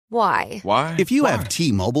Why? Why? If you have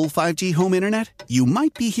T-Mobile 5G home internet, you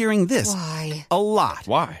might be hearing this Why? a lot.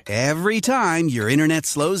 Why? Every time your internet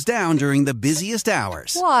slows down during the busiest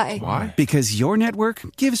hours. Why? Why? Because your network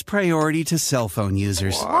gives priority to cell phone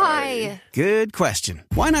users. Why? Good question.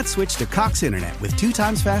 Why not switch to Cox Internet with 2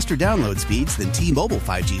 times faster download speeds than T-Mobile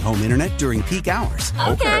 5G home internet during peak hours?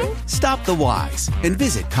 Okay. Stop the whys and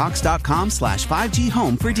visit cox.com/5G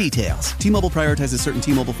home for details. T-Mobile prioritizes certain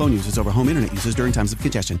T-Mobile phone users over home internet users during times of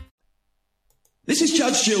congestion. This is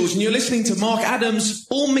Judge Jules, and you're listening to Mark Adams,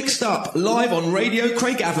 All Mixed Up, live on Radio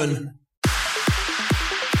Craigavon.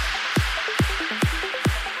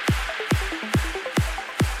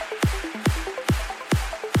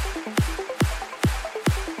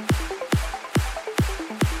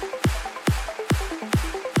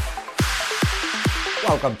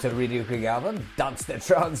 Welcome to Radio Craigavon, Dance the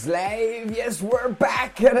Trance Live. Yes, we're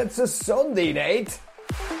back, and it's a Sunday night.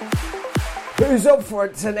 Who's up for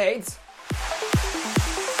it tonight?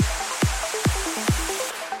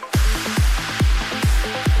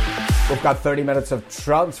 We've got 30 minutes of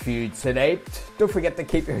trance for you tonight. Don't forget to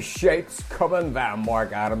keep your shouts coming via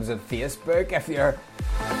Mark Adams at Facebook. If you're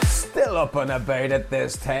still up and about at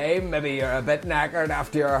this time, maybe you're a bit knackered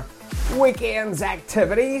after your weekend's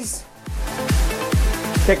activities.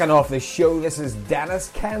 Kicking off the show, this is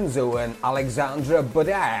Dennis Kenzo and Alexandra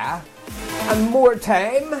Budaya. And more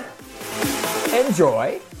time.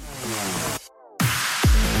 Enjoy.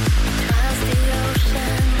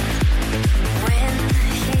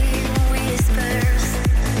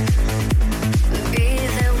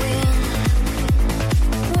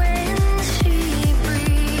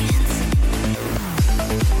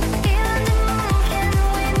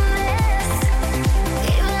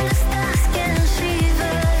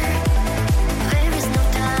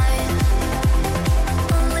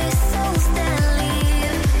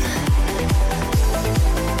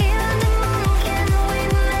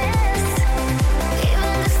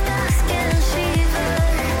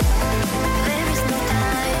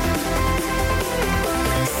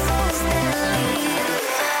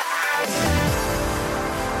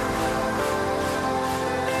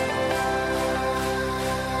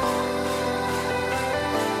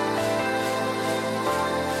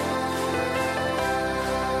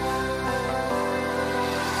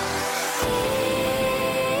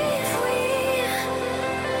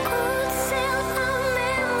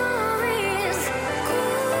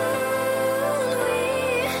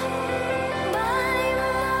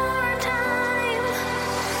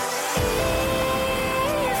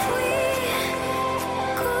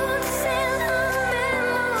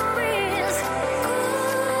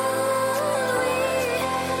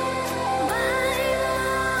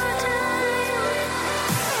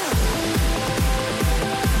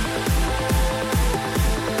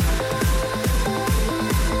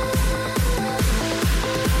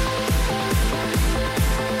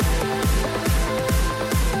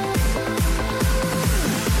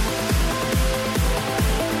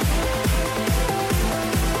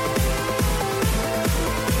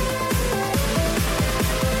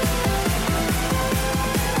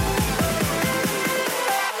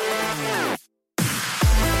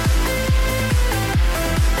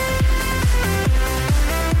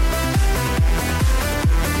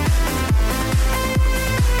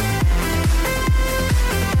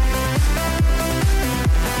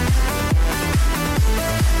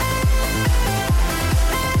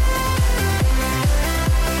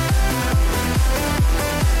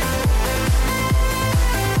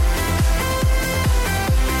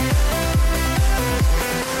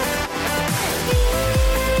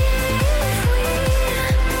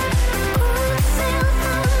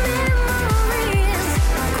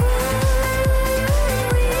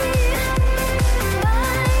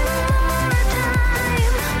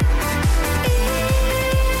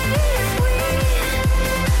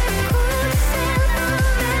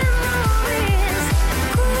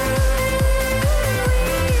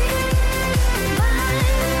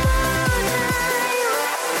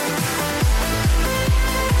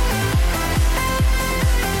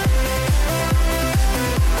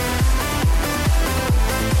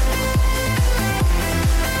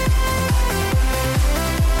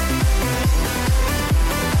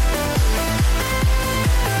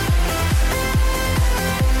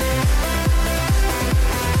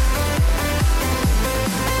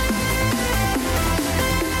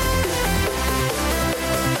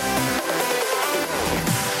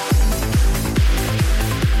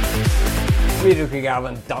 Radio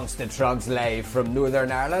Craigavon, Dance the Trance live from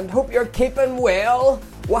Northern Ireland. Hope you're keeping well.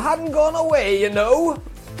 We hadn't gone away, you know.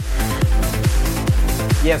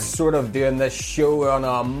 Yes, sort of doing this show on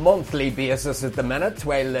a monthly basis at the minute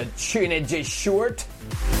while the tunage is short.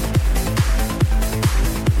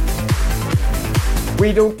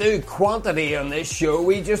 We don't do quantity on this show,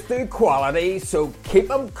 we just do quality, so keep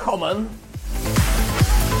them coming.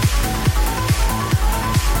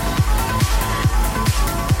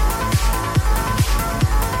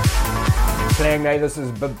 Playing now, this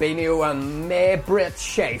is Babino and May Britt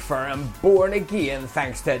Schaefer and Born Again,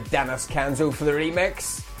 thanks to Dennis Canzo for the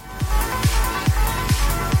remix.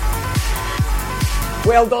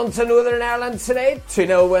 Well done to Northern Ireland today,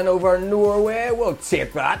 2-0 win over Norway, we'll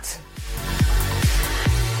take that.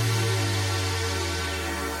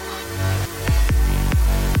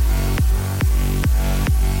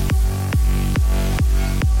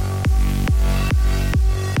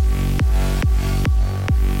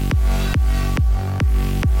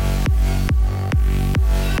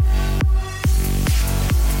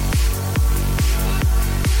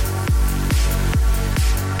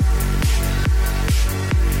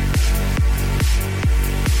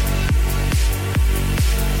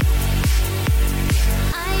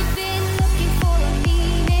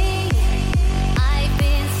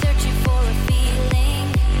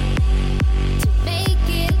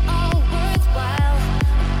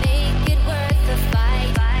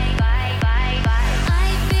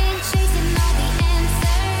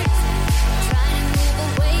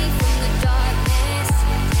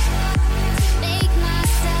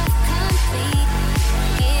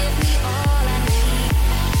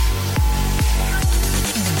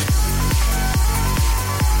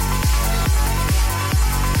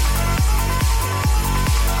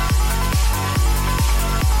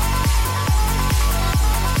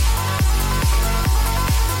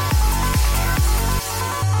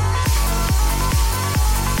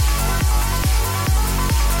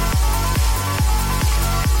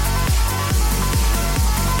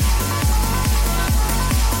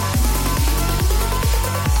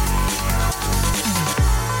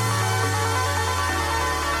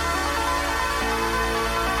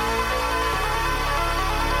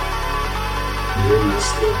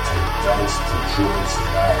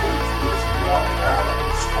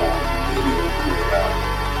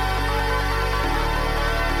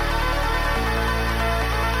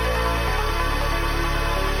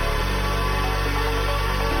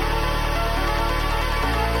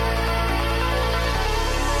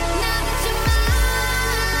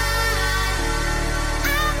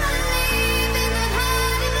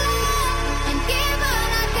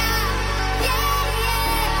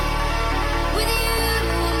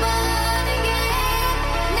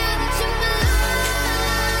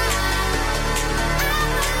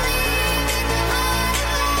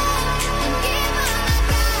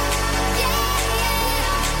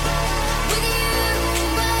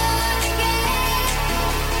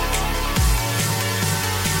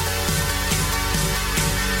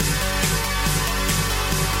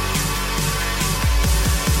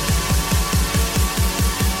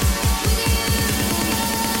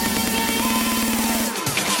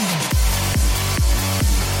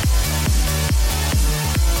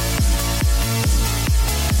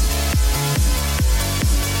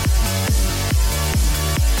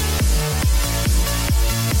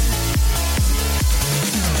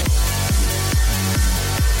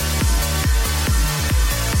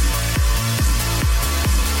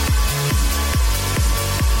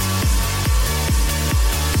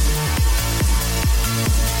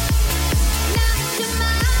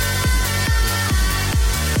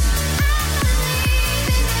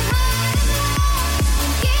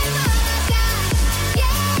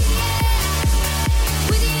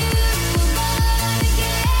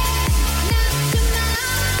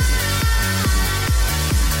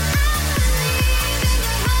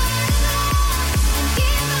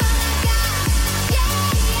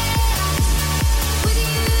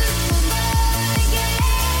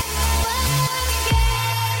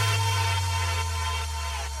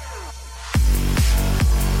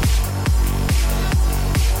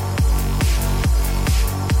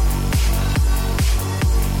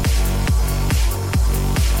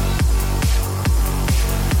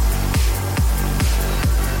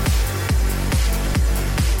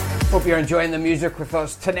 Hope you're enjoying the music with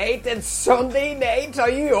us tonight. It's Sunday night. Are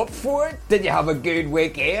you up for it? Did you have a good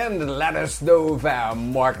weekend? Let us know via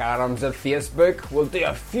Mark Adams at Facebook. We'll do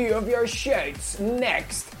a few of your shouts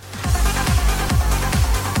next.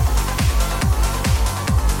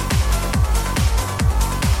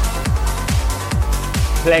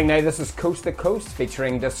 Playing now, this is Coast to Coast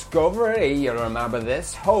featuring Discovery. You'll remember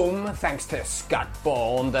this. Home, thanks to Scott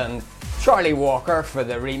Bond and Charlie Walker for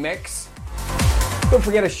the remix. Don't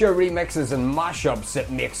forget to share remixes and mashups that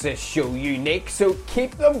makes this show unique, so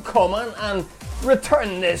keep them coming and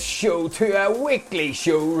return this show to a weekly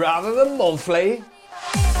show rather than monthly.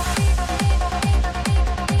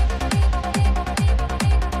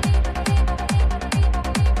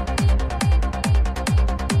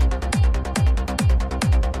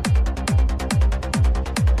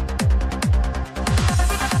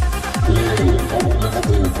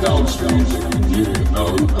 Dance music, you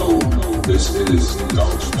know, this is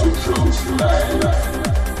Dance to Trance Live.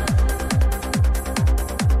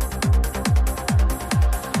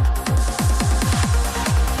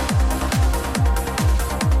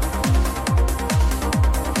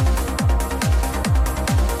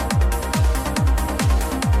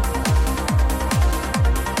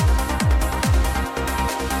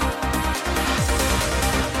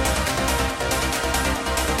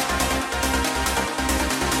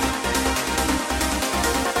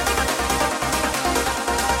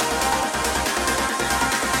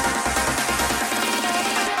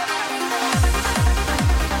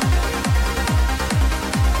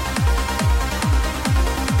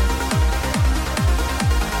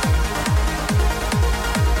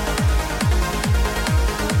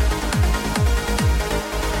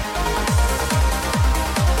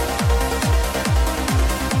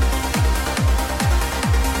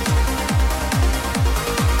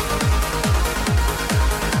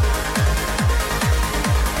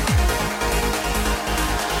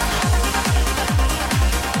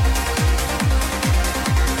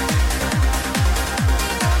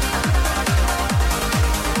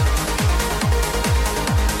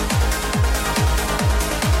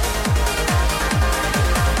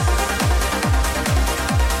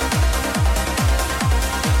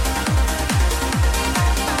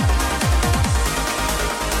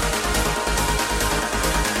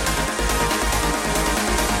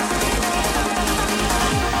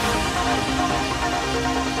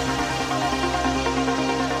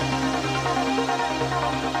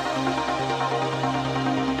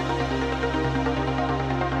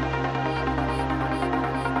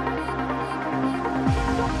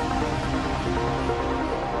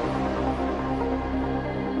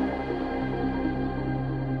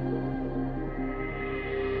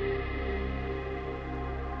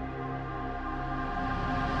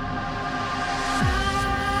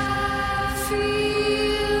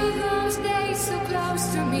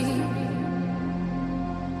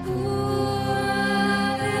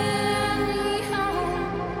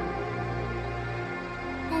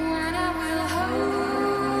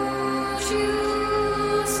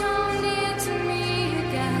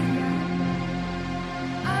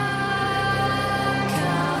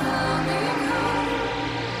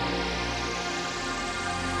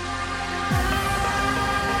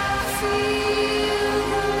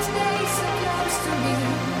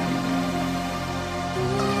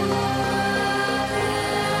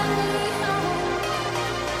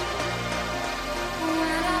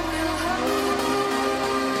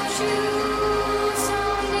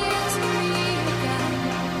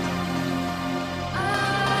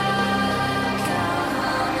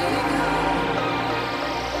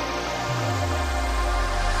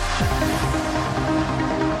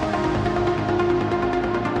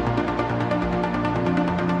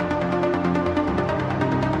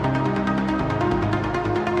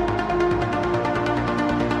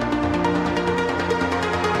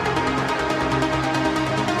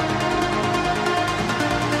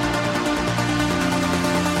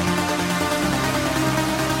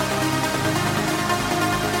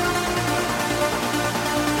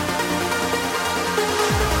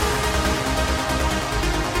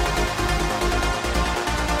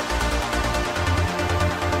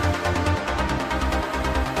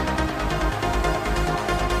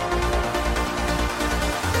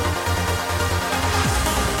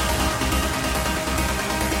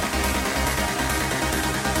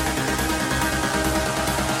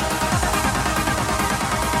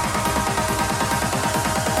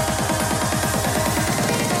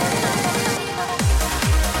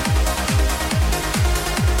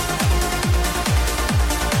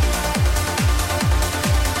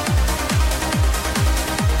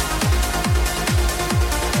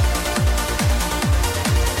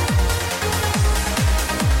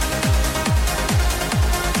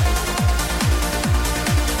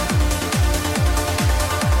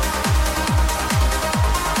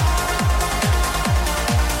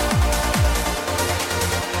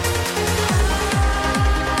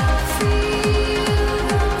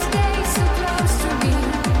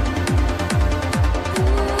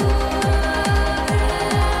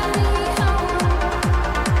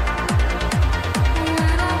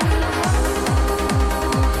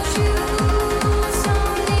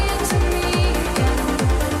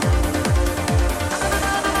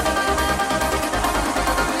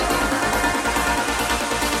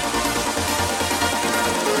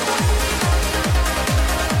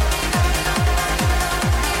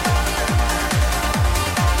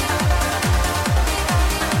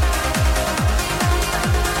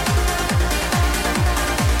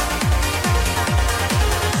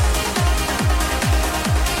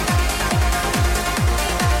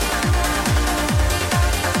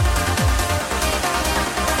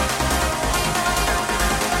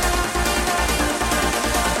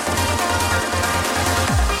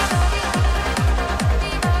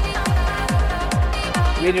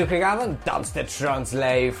 Radio Craigavon, Dance to Trance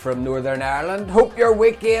live from Northern Ireland. Hope your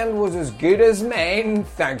weekend was as good as mine,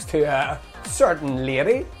 thanks to a certain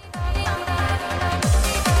lady.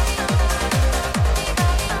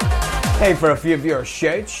 Hey, for a few of your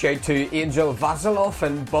shouts, shout to Angel Vasilov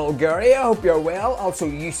in Bulgaria, hope you're well. Also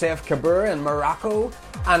Youssef Kabur in Morocco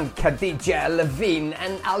and Khadija Levine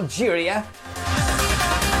in Algeria.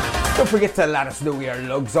 Don't forget to let us know your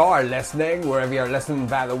lugs are listening, wherever you're listening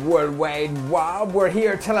via the World Wide Web. We're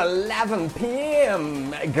here till 11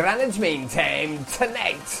 p.m. Greenwich Mean Time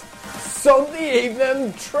tonight. Sunday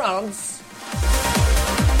evening trance.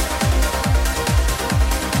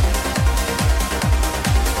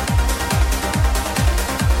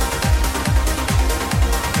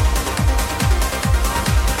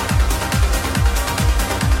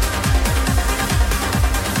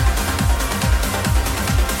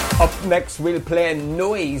 Up next we'll play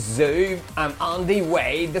Noise Zoo and Andy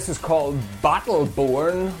Wade. This is called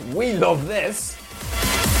Battleborn. We love this.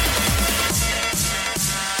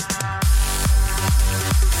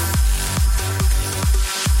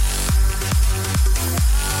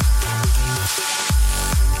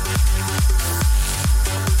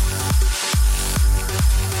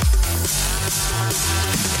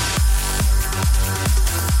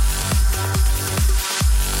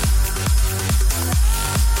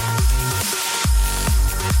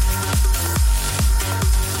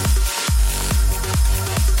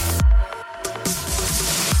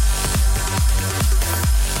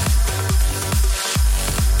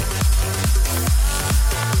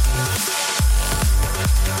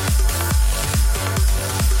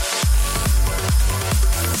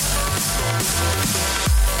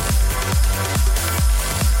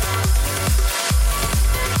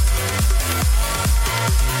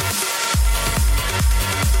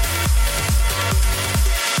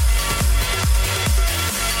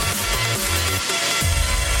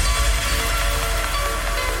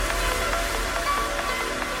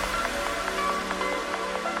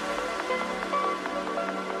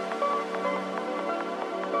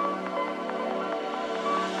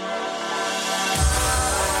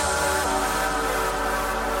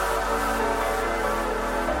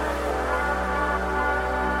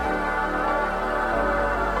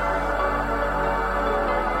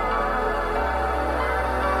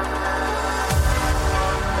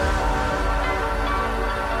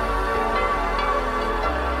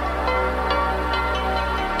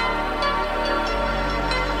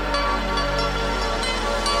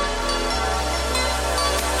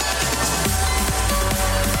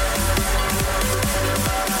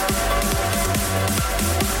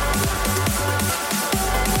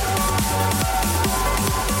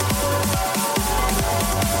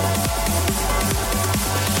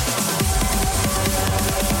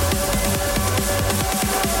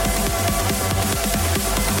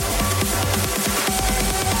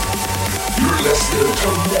 Listening to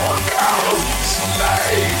Mark Adams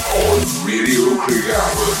live on Radio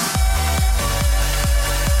Craigavon.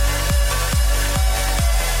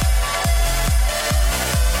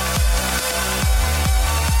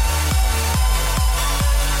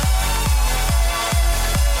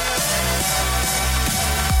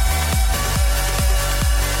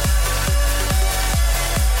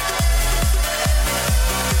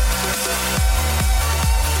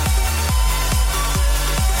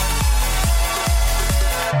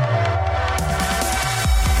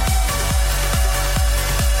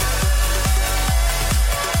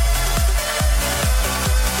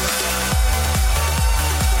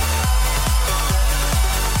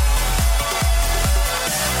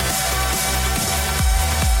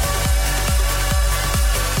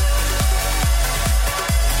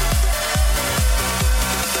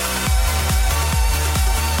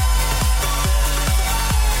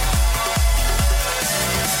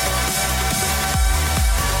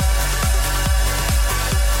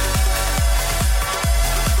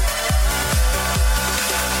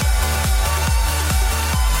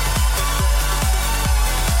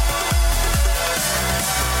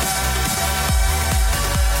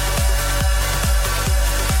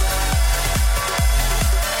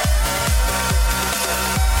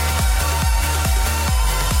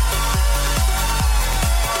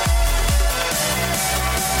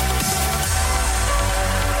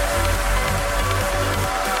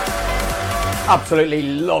 Absolutely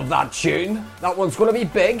love that tune. That one's going to be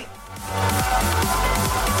big.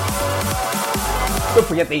 Don't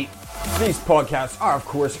forget these podcasts are of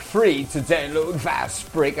course free to download via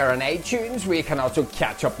Spreaker and iTunes, where you can also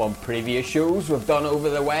catch up on previous shows we've done over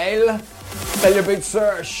the while. Fill your boots,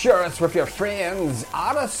 sir. Share us with your friends.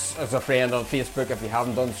 Add us as a friend on Facebook if you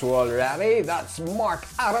haven't done so already. That's Mark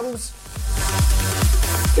Adams.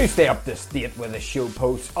 to stay up to date with the show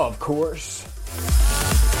posts, of course.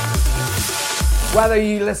 Whether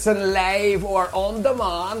you listen live or on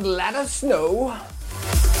demand, let us know.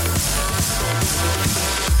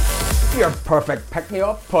 Your perfect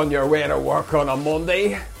pick-me-up on your way to work on a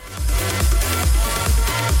Monday.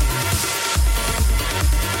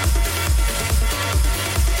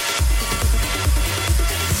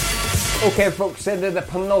 Okay folks, into the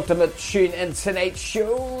penultimate tune in tonight's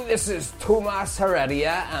show. This is Tomas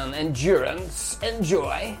Heredia and Endurance.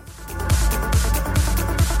 Enjoy.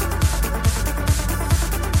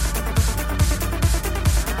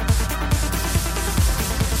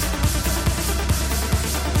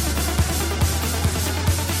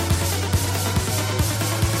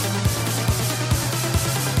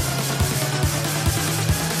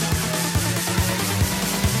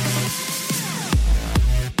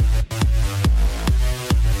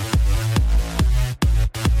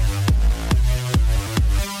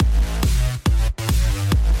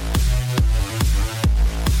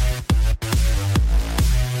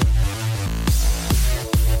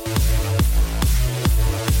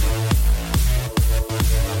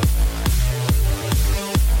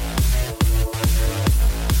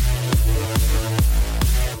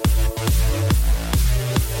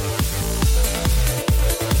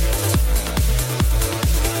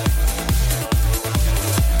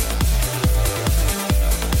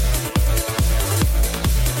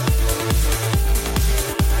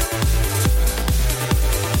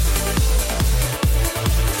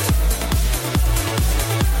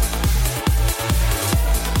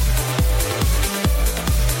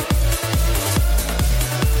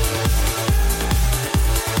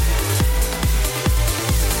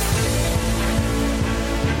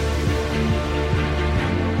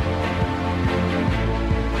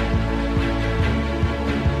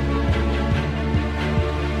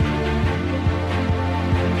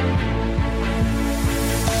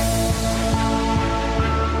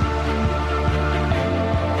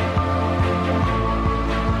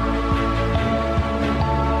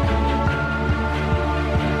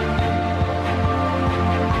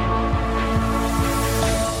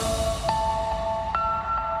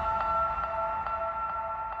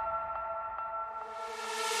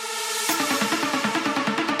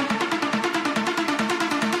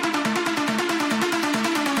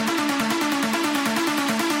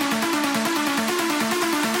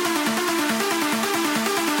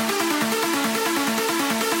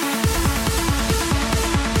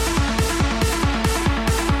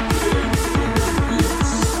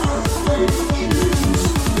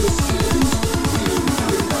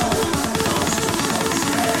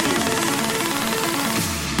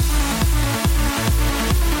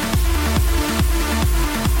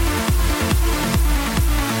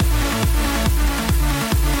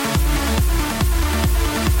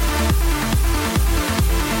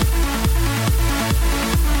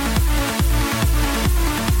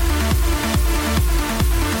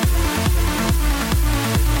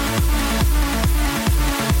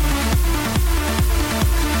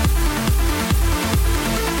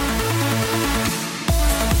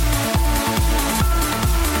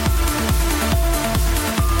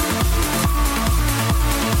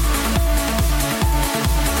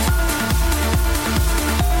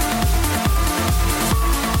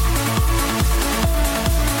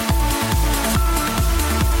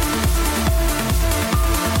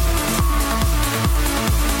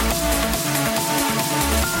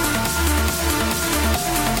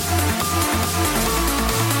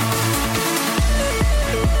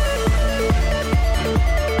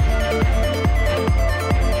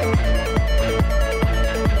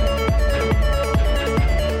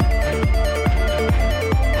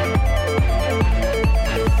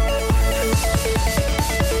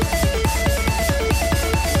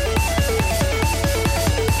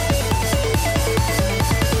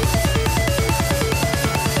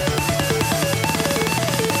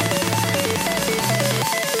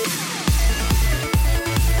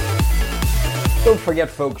 Don't forget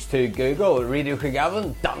folks to Google Radio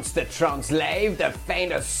Craigavon Dance to Trance Live to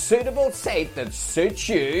find a suitable site that suits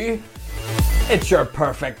you. It's your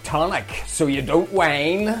perfect tonic so you don't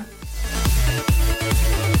whine.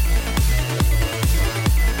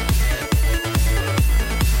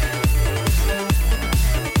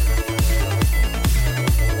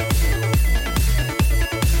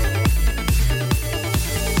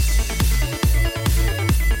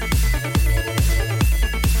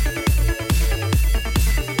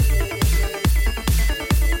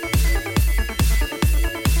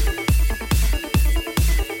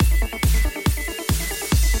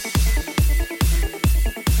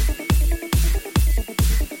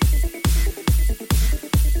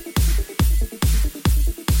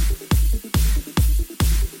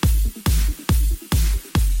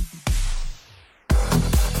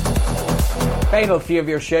 Final few of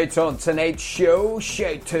your shouts on tonight's show.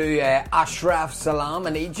 Shout to Ashraf Salam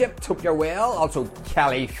in Egypt, hope you're well. Also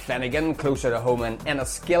Kelly Finnegan, closer to home in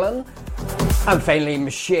Enniskillen. And finally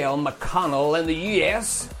Michelle McConnell in the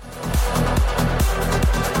US.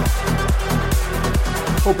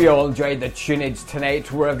 Hope you all enjoyed the tunage tonight,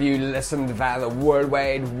 wherever you listened via the World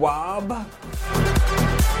Wide Web.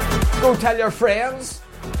 Go tell your friends.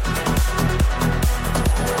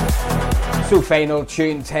 So final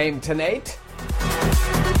tune time tonight.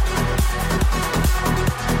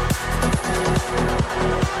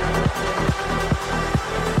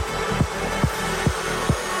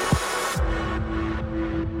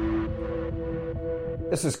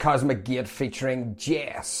 This is Cosmic Gate featuring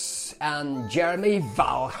Jess and Jeremy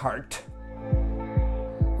Valhart.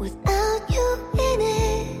 Without you in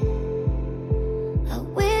it, I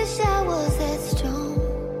wish I was that strong.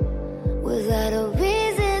 Without a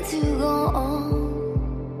reason to go on.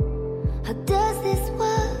 How does this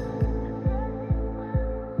work?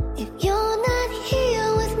 If you're not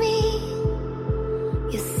here with me,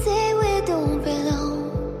 you say we don't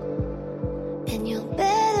belong, and you're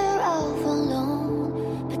better off alone.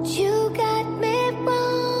 But you got me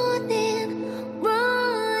running,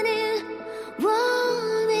 running,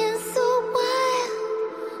 running so wild,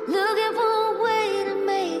 looking for a way to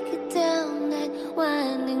make it down that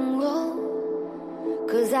winding road.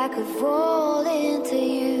 'Cause I could fall into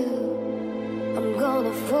you, I'm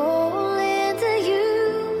gonna fall into you,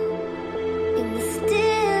 in the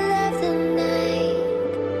still of the night.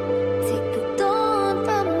 Take the dawn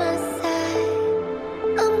from my side,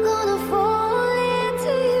 I'm gonna fall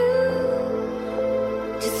into you,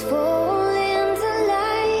 just fall into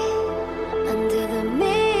light, under the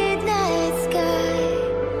midnight sky.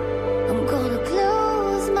 I'm gonna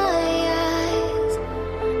close my eyes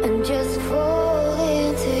and just fall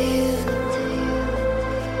into you,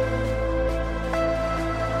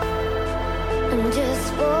 and just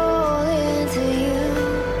fall into you,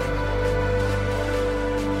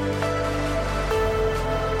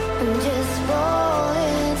 and just fall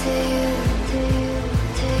into you,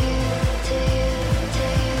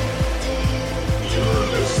 You're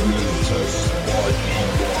listening to Sparky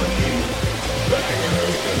Morning,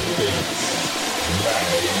 banger the beats,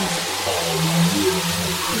 live on Radio.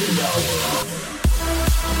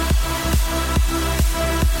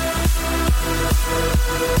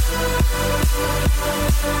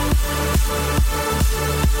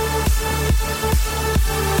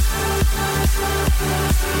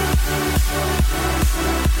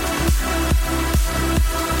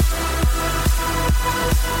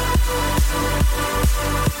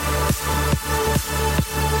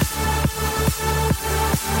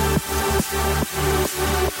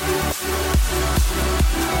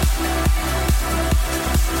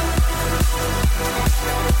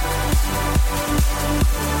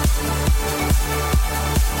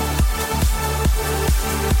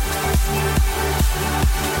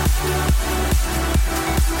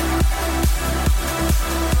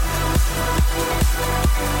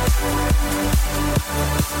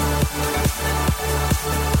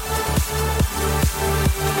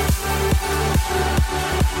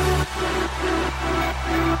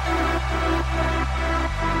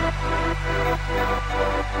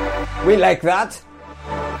 We like that.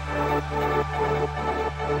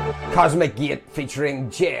 Cosmic Gate featuring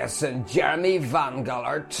Jess and Jeremy Van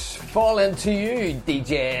Gallert. Fall into you,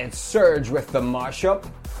 DJ Surge with the mashup.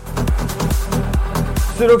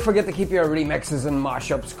 So don't forget to keep your remixes and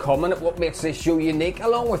mashups coming. What makes this show unique,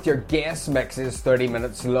 along with your guest mixes 30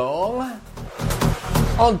 minutes long.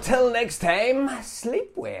 Until next time,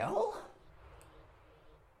 sleep well.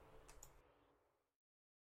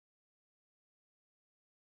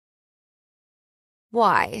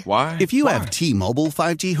 Why? Why? If you have T-Mobile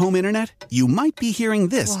 5G home internet, you might be hearing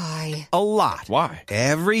this Why? a lot. Why?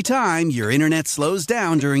 Every time your internet slows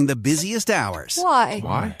down during the busiest hours. Why?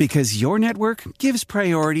 Why? Because your network gives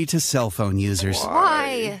priority to cell phone users.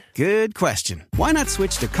 Why? Good question. Why not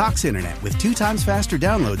switch to Cox Internet with 2 times faster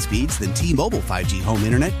download speeds than T-Mobile 5G home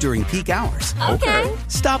internet during peak hours? Okay.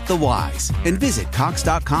 Stop the whys and visit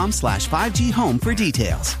cox.com/5G home for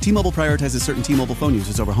details. T-Mobile prioritizes certain T-Mobile phone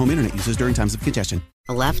users over home internet users during times of congestion.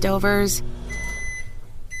 Leftovers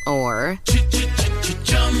or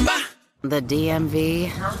the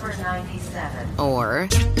DMV Number 97 or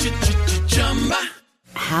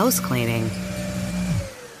house cleaning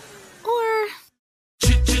or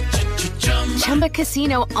Chumba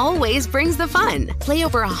Casino always brings the fun. Play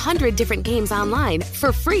over 100 different games online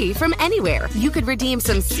for free from anywhere. You could redeem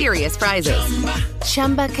some serious prizes.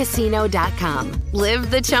 ChumbaCasino.com.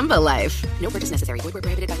 Live the Chumba life. No purchase necessary. Void where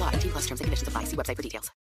prohibited by law. 18+ terms and conditions apply. See website for details.